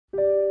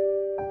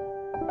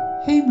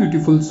Hey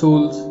beautiful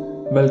souls,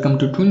 welcome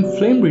to Twin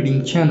Flame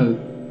Reading channel.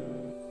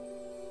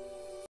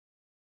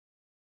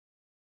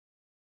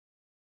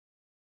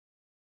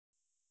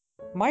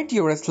 My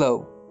dearest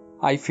love,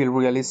 I feel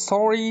really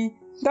sorry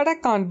that I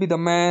can't be the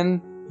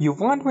man you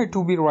want me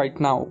to be right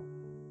now.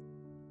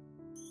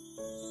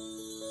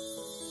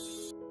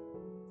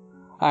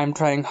 I am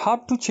trying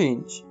hard to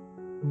change,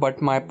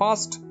 but my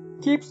past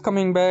keeps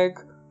coming back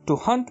to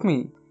haunt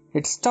me.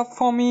 It's tough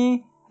for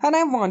me and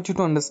I want you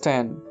to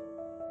understand.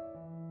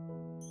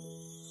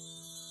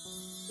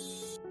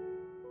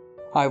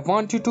 I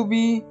want you to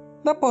be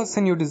the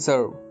person you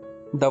deserve,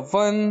 the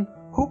one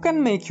who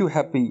can make you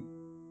happy.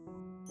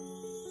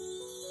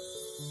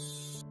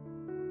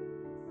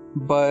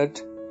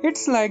 But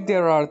it's like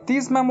there are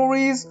these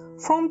memories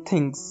from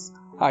things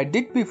I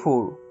did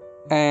before,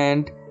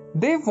 and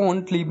they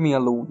won't leave me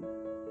alone.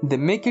 They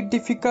make it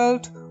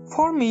difficult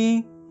for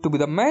me to be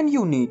the man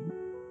you need.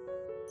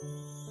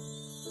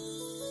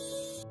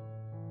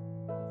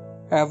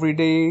 Every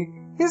day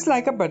is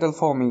like a battle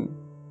for me.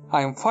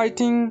 I am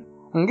fighting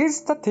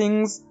against the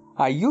things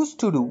I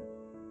used to do,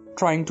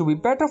 trying to be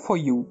better for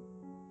you.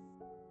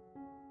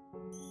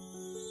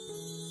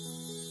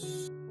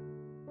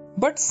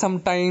 But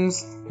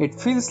sometimes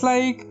it feels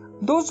like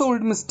those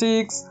old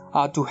mistakes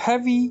are too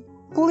heavy,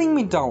 pulling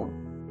me down.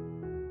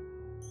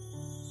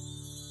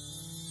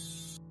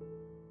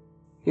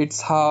 It's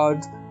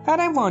hard,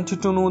 and I want you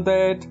to know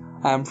that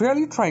I am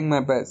really trying my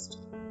best.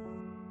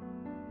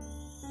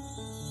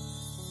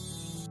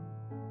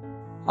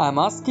 I am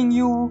asking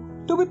you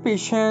to be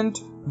patient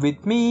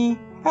with me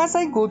as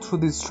I go through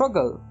this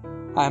struggle.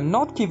 I am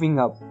not giving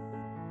up.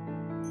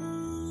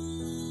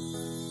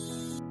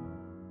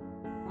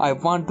 I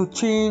want to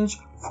change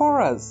for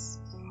us,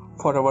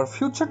 for our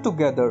future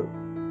together.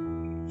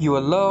 Your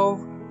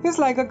love is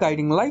like a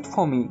guiding light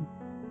for me,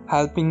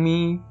 helping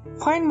me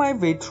find my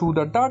way through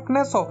the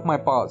darkness of my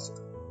past.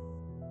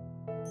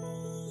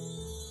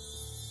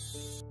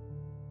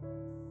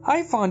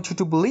 I want you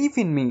to believe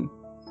in me,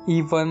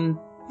 even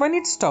when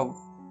it's tough.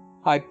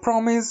 I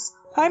promise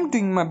I'm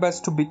doing my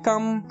best to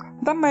become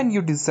the man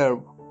you deserve.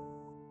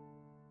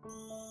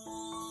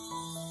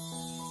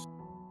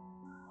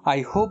 I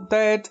hope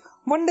that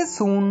one day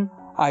soon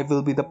I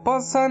will be the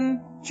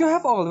person you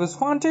have always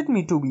wanted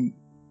me to be.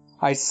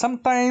 I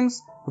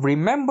sometimes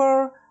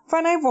remember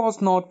when I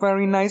was not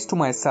very nice to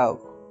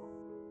myself.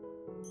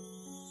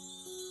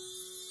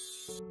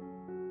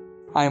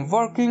 I am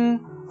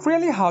working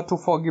really hard to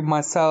forgive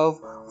myself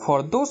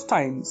for those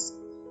times.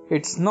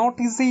 It's not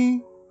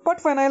easy,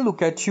 but when I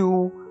look at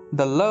you,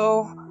 the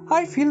love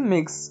I feel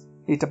makes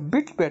it a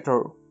bit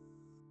better.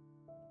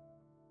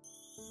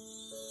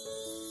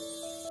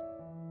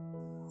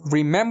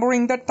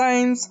 Remembering the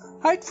times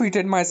I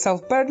treated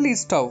myself badly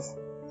is tough.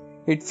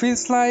 It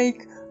feels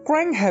like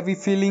crying heavy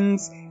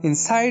feelings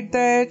inside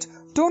that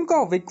don't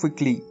go away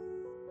quickly.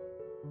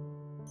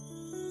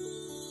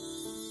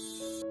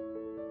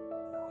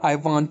 I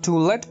want to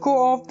let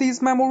go of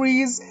these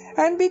memories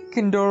and be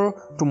kinder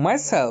to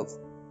myself,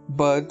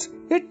 but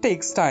it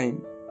takes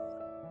time.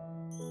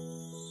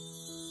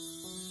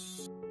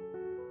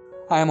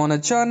 I am on a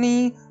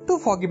journey to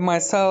forgive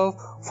myself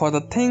for the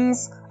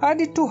things I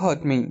did to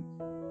hurt me.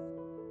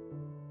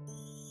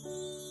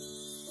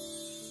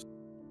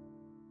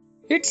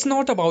 It's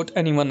not about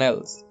anyone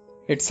else.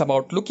 It's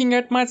about looking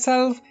at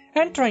myself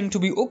and trying to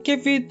be okay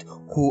with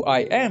who I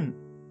am.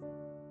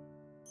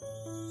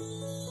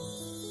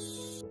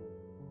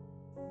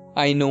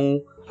 I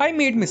know I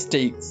made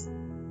mistakes,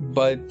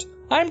 but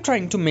I'm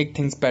trying to make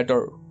things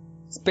better,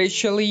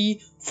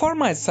 especially for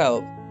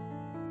myself.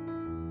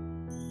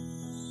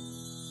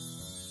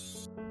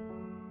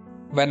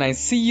 When I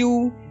see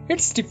you,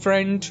 it's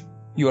different.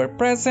 Your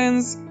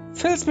presence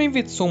fills me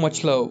with so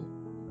much love,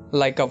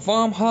 like a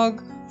warm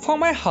hug for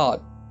my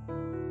heart.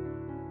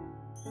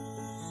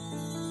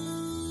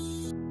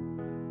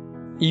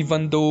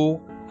 Even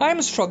though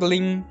I'm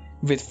struggling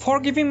with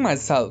forgiving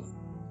myself,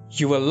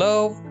 your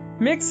love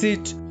makes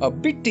it a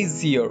bit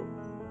easier.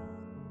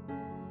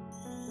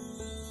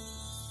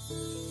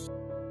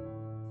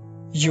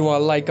 You are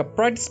like a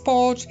bright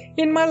spot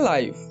in my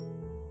life,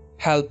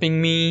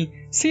 helping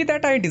me see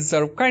that I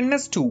deserve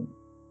kindness too.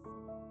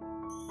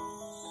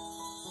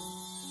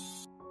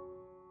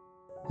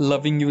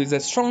 Loving you is a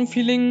strong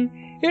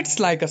feeling. It's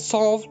like a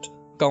soft,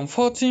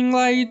 comforting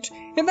light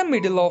in the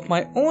middle of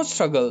my own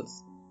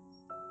struggles.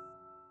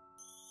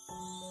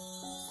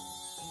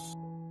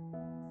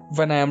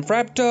 When I am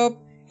wrapped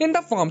up in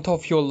the warmth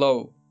of your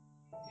love,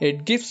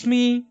 it gives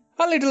me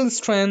a little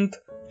strength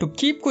to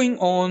keep going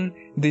on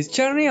this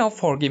journey of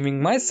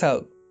forgiving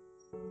myself.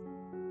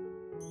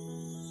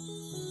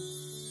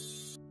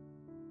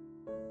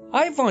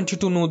 I want you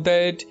to know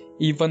that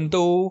even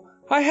though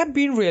I have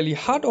been really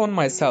hard on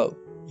myself,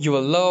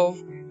 your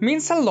love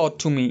means a lot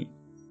to me.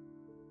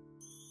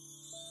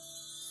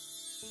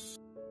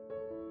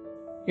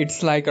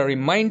 It's like a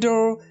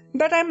reminder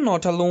that I'm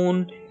not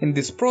alone in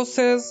this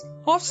process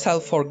of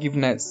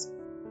self-forgiveness.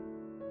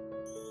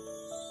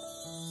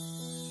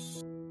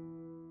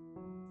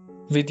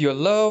 With your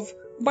love,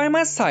 by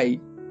my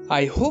side,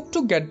 I hope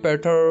to get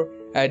better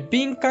at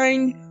being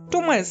kind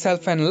to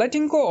myself and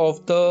letting go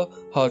of the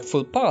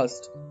hurtful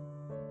past.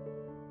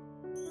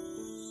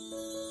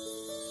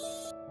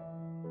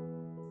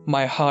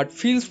 My heart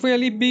feels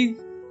really big,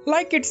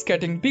 like it's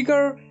getting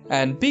bigger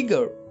and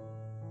bigger.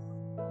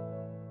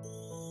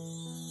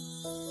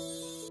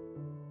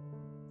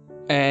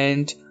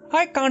 And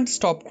I can't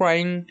stop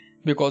crying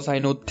because I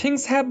know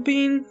things have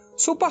been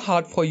super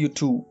hard for you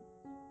too.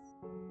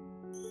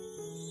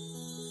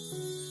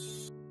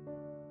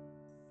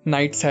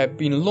 Nights have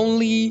been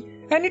lonely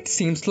and it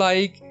seems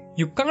like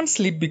you can't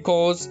sleep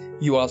because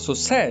you are so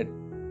sad.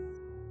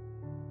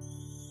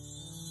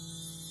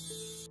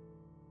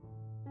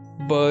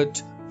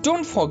 But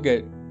don't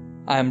forget,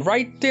 I am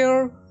right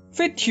there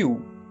with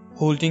you,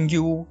 holding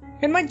you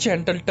in my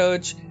gentle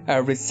touch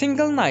every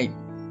single night.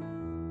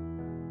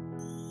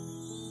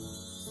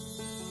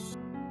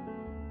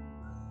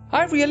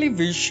 I really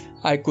wish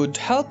I could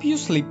help you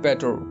sleep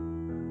better,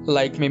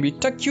 like maybe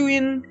tuck you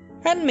in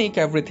and make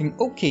everything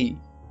okay.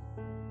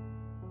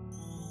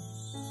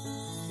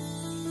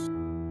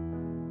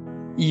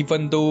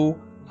 Even though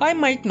I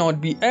might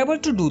not be able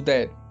to do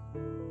that,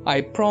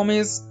 I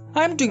promise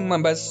I'm doing my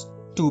best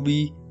to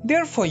be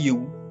there for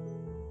you.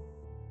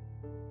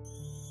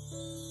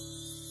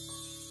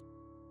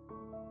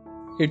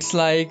 It's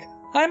like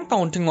I'm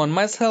counting on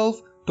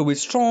myself to be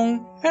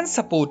strong and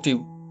supportive,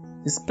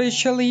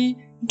 especially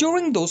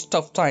during those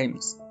tough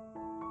times.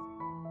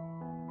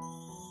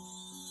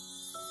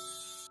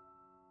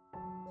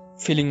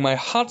 Feeling my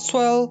heart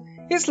swell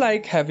is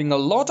like having a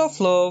lot of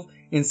love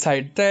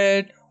inside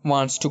that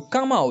wants to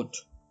come out.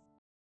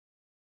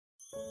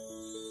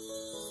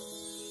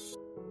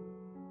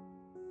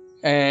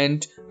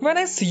 And when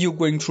I see you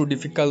going through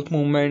difficult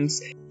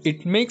moments,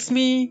 it makes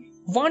me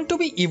want to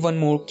be even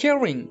more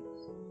caring.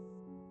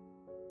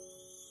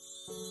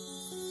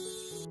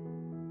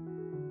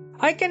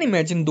 I can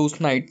imagine those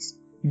nights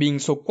being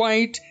so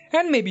quiet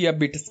and maybe a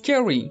bit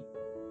scary.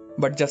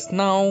 But just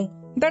now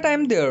that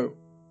I'm there,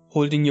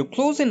 holding you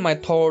close in my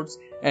thoughts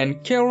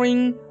and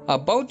caring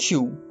about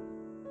you.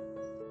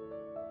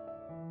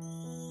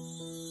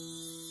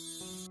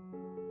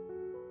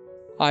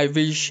 I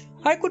wish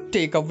I could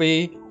take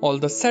away all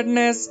the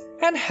sadness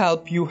and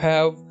help you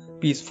have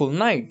peaceful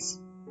nights.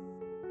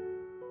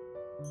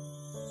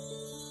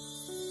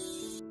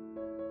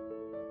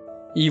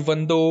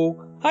 Even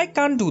though I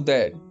can't do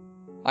that,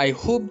 I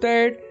hope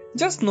that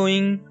just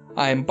knowing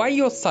I am by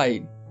your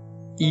side,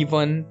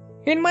 even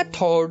in my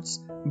thoughts,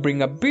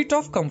 bring a bit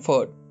of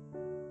comfort.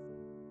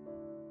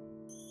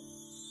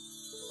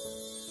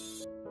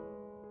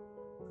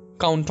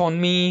 Count on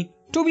me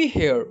to be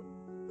here,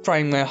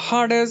 trying my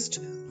hardest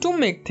to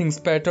make things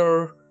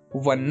better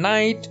one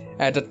night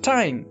at a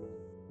time.